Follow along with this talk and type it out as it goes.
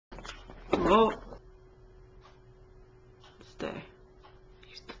Oh. Stay.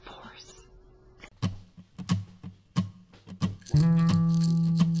 Use the force.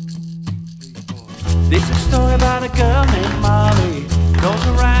 This is a story about a girl named Molly. Goes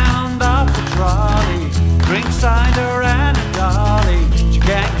around off the trolley, drinks cider and a dolly. She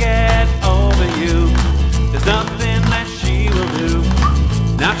can't get over you. There's nothing that she will do.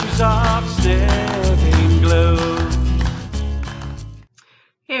 Now she's off sniffing glue.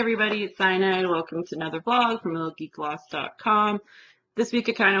 Hey everybody, it's Cyanide. Welcome to another vlog from Littlegeeklost.com. This week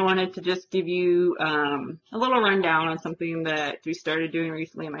I kind of wanted to just give you a little rundown on something that we started doing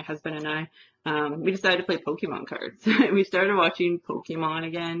recently, my husband and I. We decided to play Pokemon cards. We started watching Pokemon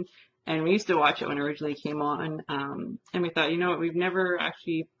again, and we used to watch it when it originally came on, and we thought, you know what, we've never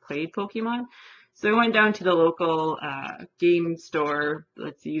actually played Pokemon. So we went down to the local game store,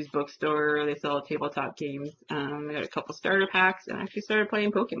 let's use bookstore. They sell tabletop games. We got a couple starter packs and actually started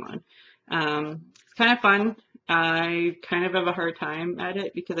playing Pokemon. It's kind of fun. I kind of have a hard time at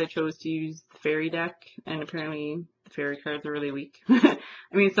it because I chose to use the fairy deck, and apparently the fairy cards are really weak. I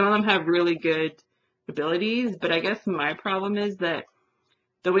mean, some of them have really good abilities, but I guess my problem is that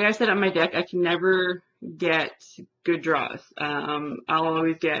the way I set up my deck, I can never get good draws. I'll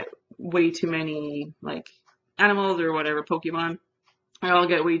always get way too many, like, animals or whatever, Pokemon. I'll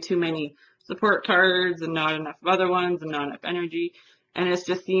get way too many support cards and not enough of other ones and not enough energy. And it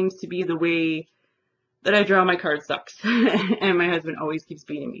just seems to be the way that I draw my card sucks. And my husband always keeps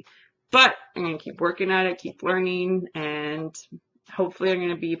beating me. But I'm going to keep working at it, keep learning, and hopefully I'm going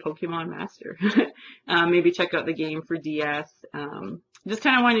to be a Pokemon master. Maybe check out the game for DS. Just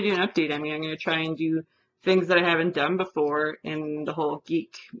kind of wanted to do an update. I mean, I'm going to try and do things that I haven't done before in the whole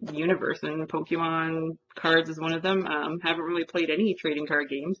geek universe, and Pokemon cards is one of them. Haven't really played any trading card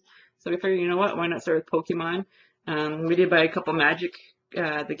games, so we figured, you know what, why not start with Pokemon? We did buy a couple Magic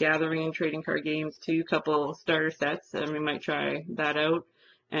the Gathering trading card games too, a couple starter sets, and we might try that out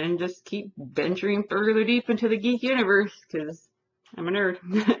and just keep venturing further deep into the geek universe because I'm a nerd.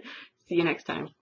 See you next time.